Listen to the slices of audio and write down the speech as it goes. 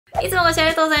いつもご視聴あり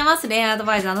がとうございます。恋愛アド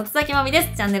バイザーの津崎まみです。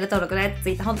チャンネル登録、ライク、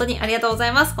ツイッター本当にありがとうござ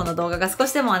います。この動画が少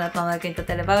しでもあなたの役に立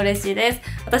てれば嬉しいです。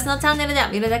私のチャンネルでは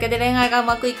見るだけで恋愛がう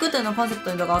まくいくというのをコンセプ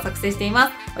トに動画を作成していま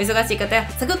す。お忙しい方や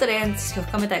サクッと恋愛の知識を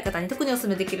深めたい方に特にお勧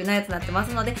めできる内容となってま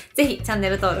すので、ぜひチャンネ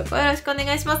ル登録をよろしくお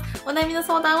願いします。お悩みの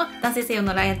相談は男性専用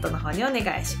の LINE の方にお願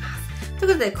いします。とい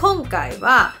うことで今回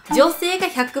は女性が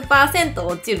 100%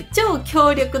 落ちる超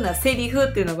強力なセリフ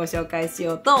っていうのをご紹介し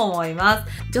ようと思いま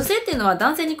す。女性っていうのは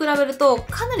男性に比べると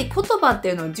かなり言葉って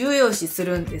いうのを重要視す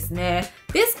るんですね。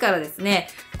ですからですね、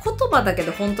言葉だけ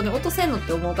で本当に落とせんのっ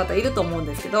て思う方いると思うん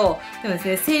ですけど、でもです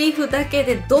ね、セリフだけ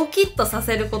でドキッとさ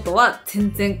せることは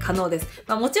全然可能です。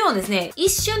もちろんですね、一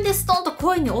瞬でストンと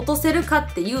声に落とせるか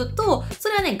っていうと、そ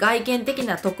れはね、外見的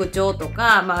な特徴と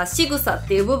か、仕草っ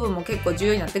ていう部分も結構重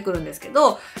要になってくるんですけ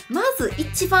ど、まず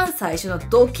一番最初の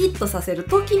ドキッとさせる、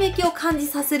ときめきを感じ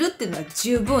させるっていうのは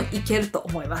十分いけると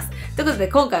思います。ということで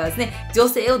今回はですね、女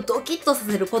性をドキッとさ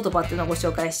せる言葉っていうのをご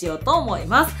紹介しようと思い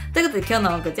ます。ということで今日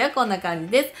の目口はこんな感じ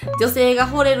です。女性が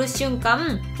惚れる瞬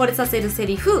間、惚れさせるセ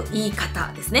リフ、言い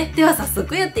方ですね。では早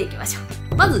速やっていきましょ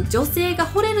う。まず女性が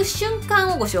惚れる瞬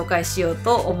間をご紹介しよう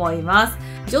と思います。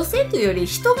女性というより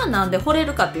人がなんで惚れ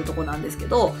るかっていうところなんですけ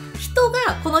ど、人が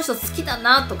この人好きだ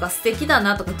なとか素敵だ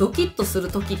なとかドキッとする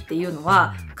時っていうの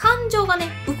は感情がね、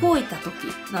動いた時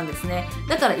なんですね。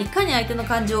だからいかに相手の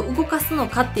感情を動かすの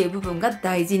かっていう部分が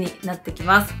大事になってき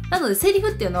ます。なのでセリ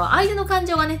フっていうのは相手の感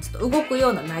情がね、ちょっと動く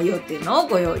ような内容っていうのを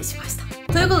ご用意しました。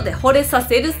ということで惚れさ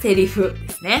せるセリフで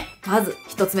すね。まず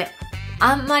一つ目。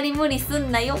あんまり無理すん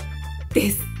なよ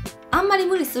です。あんまり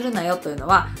無理するなよというの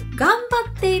は、頑張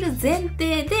っている前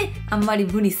提であんまり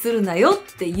無理するなよ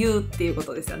って言うっていうこ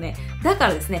とですよね。だか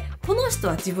らですね、この人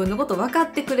は自分のこと分か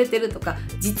ってくれてるとか、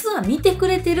実は見てく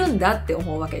れてるんだって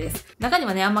思うわけです。中に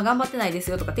はね、あんま頑張ってないで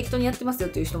すよとか適当にやってますよ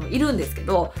っていう人もいるんですけ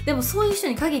ど、でもそういう人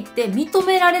に限って認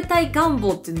められたい願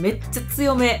望ってめっちゃ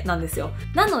強めなんですよ。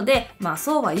なので、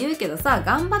そうは言うけどさ、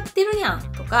頑張ってるやん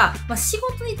とか、仕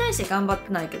事に対して頑張っ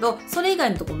てないけど、それ以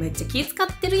外のとこめっちゃ気遣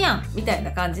ってるやんみたい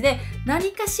な感じで、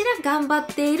何かしら頑張っ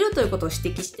ているということを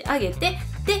指摘してあげて、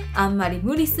で、あんまり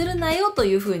無理するなよと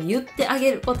いうふうに言ってあ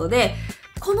げることで、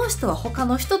この人は他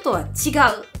の人とは違う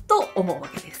と思うわ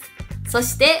けです。そ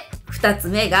して二つ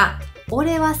目が、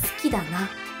俺は好きだな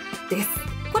です。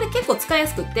これ結構使いや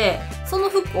すくって、その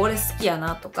服俺好きや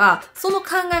なとか、その考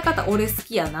え方俺好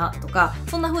きやなとか、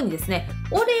そんな風にですね、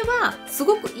俺はす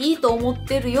ごくいいと思っ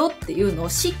てるよっていうのを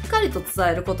しっかりと伝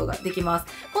えることができます。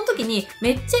この時に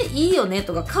めっちゃいいよね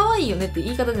とか可愛いよねっていう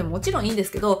言い方でももちろんいいんで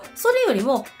すけど、それより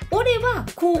も俺は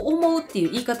こう思うってい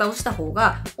う言い方をした方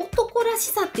が男らし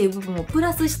さっていう部分をプ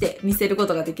ラスして見せるこ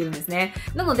とができるんですね。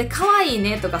なので可愛い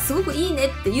ねとかすごくいいね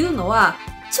っていうのは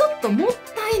ちょっともっ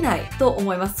たいないと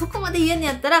思います。そこまで言えんの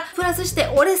やったらプラスして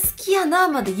俺好きやな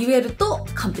まで言えると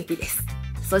完璧です。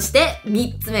そして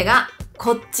3つ目が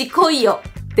こっち来いよ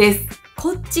です。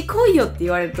こっち来いよって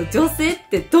言われると女性っ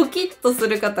てドキッとす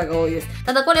る方が多いです。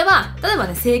ただこれは、例えば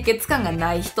ね、清潔感が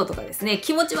ない人とかですね、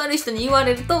気持ち悪い人に言わ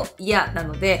れると嫌な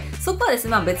ので、そこはです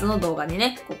ね、別の動画に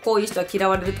ね、こういう人は嫌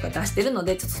われるとか出してるの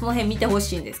で、ちょっとその辺見てほ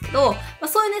しいんですけど、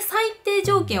そういうね、最低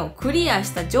条件をクリア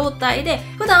した状態で、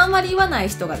普段あんまり言わない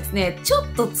人がですね、ちょっ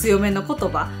と強めの言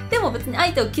葉、でも別に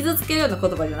相手を傷つけるような言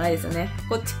葉じゃないですよね。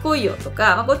こっち来いよと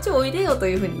か、こっちおいでよと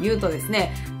いうふうに言うとです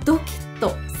ね、ドキッ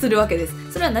とするわけです。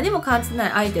それは何も感じてな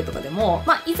い相手とかでも、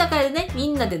居酒屋でね、み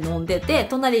んなで飲んでて、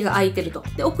隣が空いてると。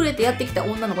で、遅れてやってきた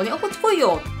女の子に、こっち来い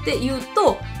よって言う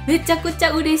と、めちゃくち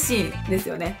ゃ嬉しいんです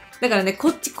よね。だからね、こ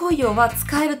っち来いよは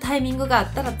使えるタイミングがあ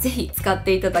ったら、ぜひ使っ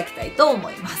ていただきたいと思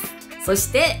います。そ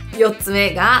して、4つ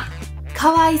目が、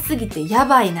可愛すぎてや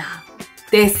ばいな、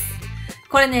です。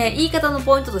これね、言い方の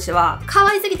ポイントとしては、可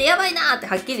愛すぎてやばいなって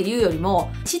はっきり言うより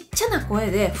も、ちっちゃな声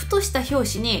で、ふとした拍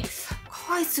子に、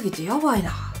可愛すぎてやばいな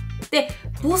って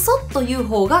ボソッと言う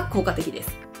方が効果的です。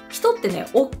人ってね、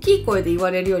大きい声で言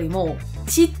われるよりも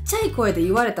ちっちゃい声で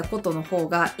言われたことの方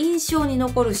が印象に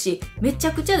残るし、めち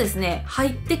ゃくちゃですね、入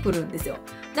ってくるんですよ。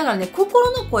だからね、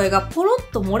心の声がポロ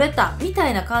ッと漏れたみた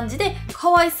いな感じで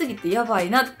可愛すぎてやばい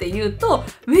なって言うと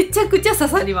めちゃくちゃ刺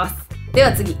さります。で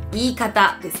は次、言い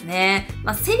方ですね。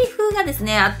セリフがです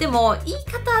ね、あっても、言い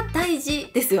方大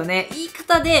事ですよね。言い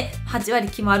方で8割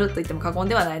決まると言っても過言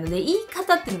ではないので、言い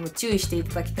方っていうのも注意してい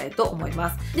ただきたいと思いま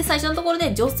す。で、最初のところ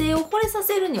で女性を惚れさ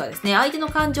せるにはですね、相手の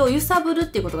感情を揺さぶるっ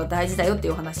ていうことが大事だよってい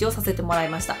うお話をさせてもらい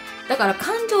ました。だから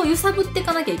感情を揺さぶってい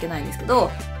かなきゃいけないんですけど、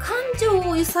感情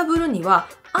を揺さぶるには、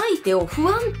相手を不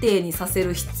安定にさせ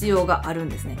る必要があるん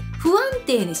ですね。不安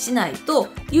定にしないと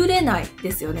揺れないで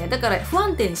すよね。だから不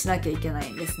安定にしなきゃいけない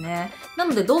んですね。な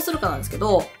のでどうするかなんですけ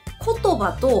ど、言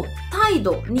葉と態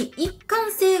度に一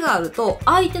貫性があると、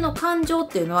相手の感情っ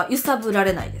ていうのは揺さぶら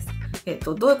れないです。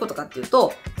どういうことかっていうと、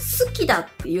好きだっ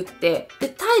て言って、で、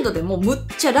態度でもむっ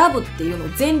ちゃラブっていうのを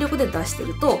全力で出して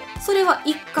ると、それは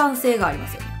一貫性がありま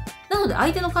すよね。なので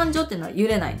相手の感情っていうのは揺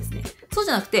れないんですね。そう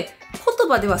じゃなくて、言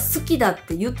葉では好きだっ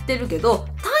て言ってるけど、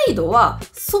態度は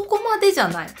そこまでじゃ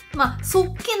ない。まあ、そ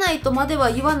っけないとまで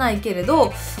は言わないけれ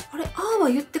ど、あれ、ああは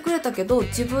言ってくれたけど、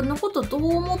自分のことど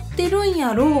う思ってるん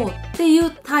やろうってい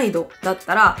う態度だっ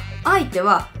たら、相手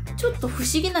はちょっと不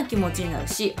思議な気持ちになる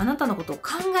し、あなたのことを考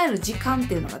える時間っ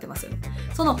ていうのが出ますよね。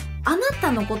その、あな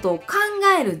たのことを考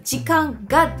える時間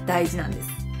が大事なんです。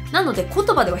なので言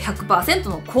葉では 100%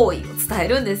 の好意を伝え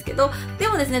るんですけど、で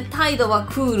もですね、態度は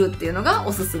クールっていうのが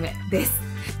おすすめです。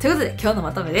ということで今日の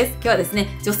まとめです。今日はです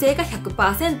ね、女性が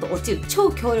 100% 落ちる超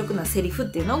強力なセリフっ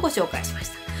ていうのをご紹介しまし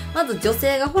た。まず女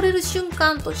性が惚れる瞬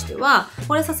間としては、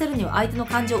惚れさせるには相手の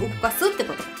感情を動かすって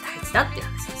ことが大事だっていう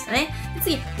話でしたね。で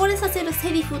次、惚れさせる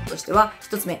セリフとしては、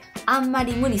1つ目、あんま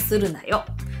り無理するなよ。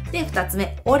で、2つ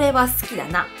目、俺は好きだ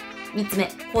な。3つ目、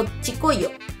こっち来い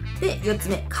よ。で、4つ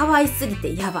目、可愛すぎ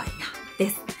てやばいな。で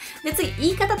す。で、次、言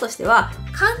い方としては、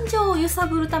感情を揺さ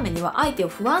ぶるためには相手を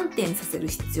不安定にさせる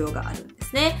必要があるんで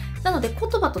すね。なので、言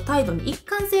葉と態度に一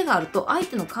貫性があると、相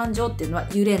手の感情っていうのは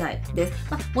揺れないです。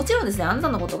もちろんですね、あなた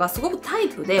のことがすごくタイ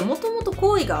プで、もともと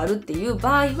好意があるっていう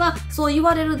場合は、そう言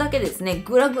われるだけでですね、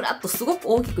ぐらぐらっとすごく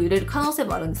大きく揺れる可能性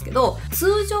もあるんですけど、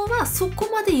通常はそこ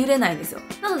まで揺れないんですよ。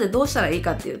なので、どうしたらいい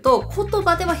かっていうと、言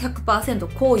葉では 100%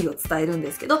 好意を伝えるん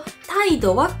ですけど、態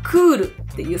度はクール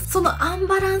っていう、そのアン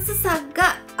バランスさ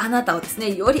があなたをです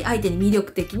ね、より相手に魅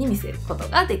力的に見せること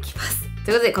ができます。と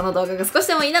いうことで、この動画が少し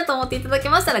でもいいなと思っていただけ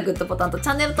ましたら、グッドボタンとチ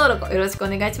ャンネル登録をよろしくお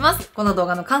願いします。この動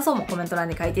画の感想もコメント欄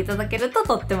に書いていただけると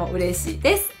とっても嬉しい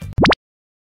です。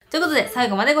ということで、最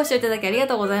後までご視聴いただきありが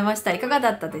とうございました。いかが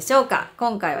だったでしょうか？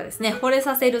今回はですね、惚れ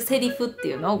させるセリフって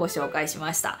いうのをご紹介し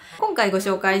ました。今回ご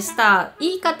紹介した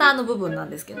言い方の部分な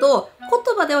んですけど、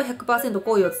言葉では 100%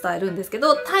 好意を伝えるんですけ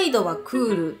ど、態度はク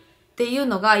ールっていう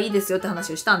のがいいですよって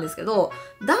話をしたんですけど、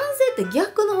男性って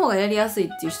逆の方がやりやすいっ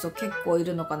ていう人結構い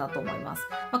るのかなと思います。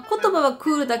言葉はク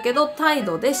ールだけど態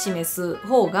度で示す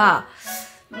方が、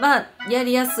や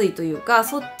りやすいというか、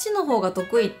そっちの方が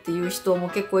得意っていう人も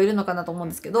結構いるのかなと思うん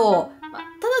ですけど、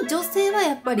ただ女性は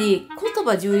やっぱり言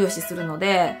葉重要視するの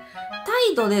で、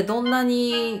態度でどんな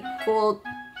に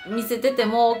見せてて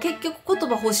も結局言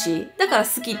葉欲しい。だから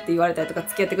好きって言われたりとか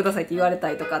付き合ってくださいって言われた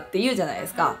りとかって言うじゃないで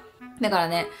すか。だから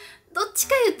ね、どっち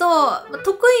か言うと、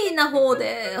得意な方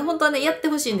で、本当はね、やって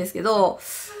ほしいんですけど、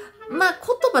言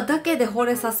葉だけで惚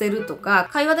れさせるとか、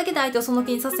会話だけで相手をその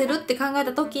気にさせるって考え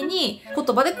た時に、言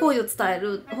葉で好意を伝え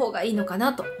る方がいいのか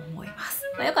なと思います。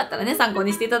よかったらね、参考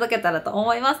にしていただけたらと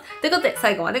思います。ということで、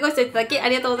最後までご視聴いただきあ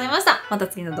りがとうございました。また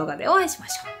次の動画でお会いしま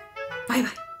しょう。バイバ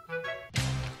イ。